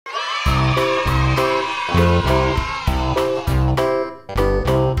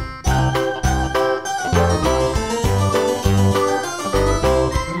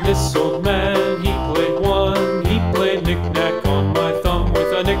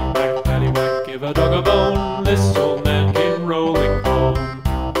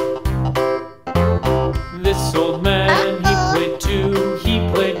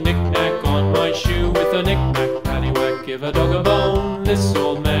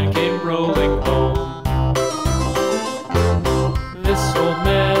man came rolling home. This old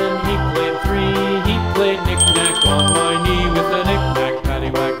man, he played three. He played knick-knack on my knee with a knick-knack,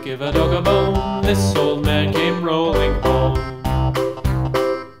 paddywhack, give a dog a bone. This old man came rolling home.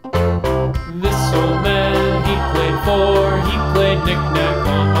 This old man, he played four. He played knick-knack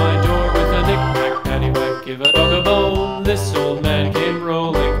on my door with a knick-knack, paddywhack, give a dog a bone. This old man came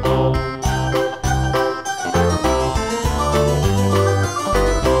rolling home.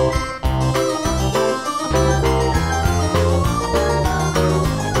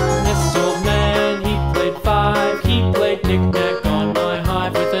 This old man, he played five. He played knick-knack on my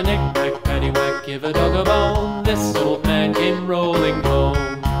hive with a knick-knack, paddywhack, give a dog a bone. This old man came rolling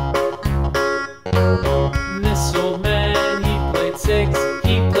home. This old man, he played six.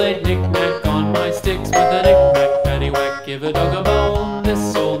 He played knick-knack on my sticks with a knick-knack, paddywhack, give a dog a bone.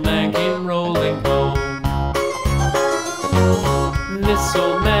 This old man came rolling home. This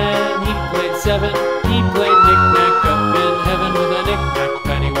old man, he played seven. He played knick-knack up in heaven with a knick-knack,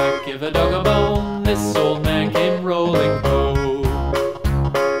 paddywhack, give a dog a bone. This old man came rolling home.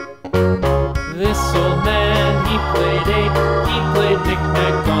 This old man, he played eight. He played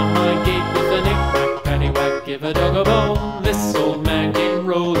knick-knack on my gate with a knick-knack, paddywhack, give a dog a bone.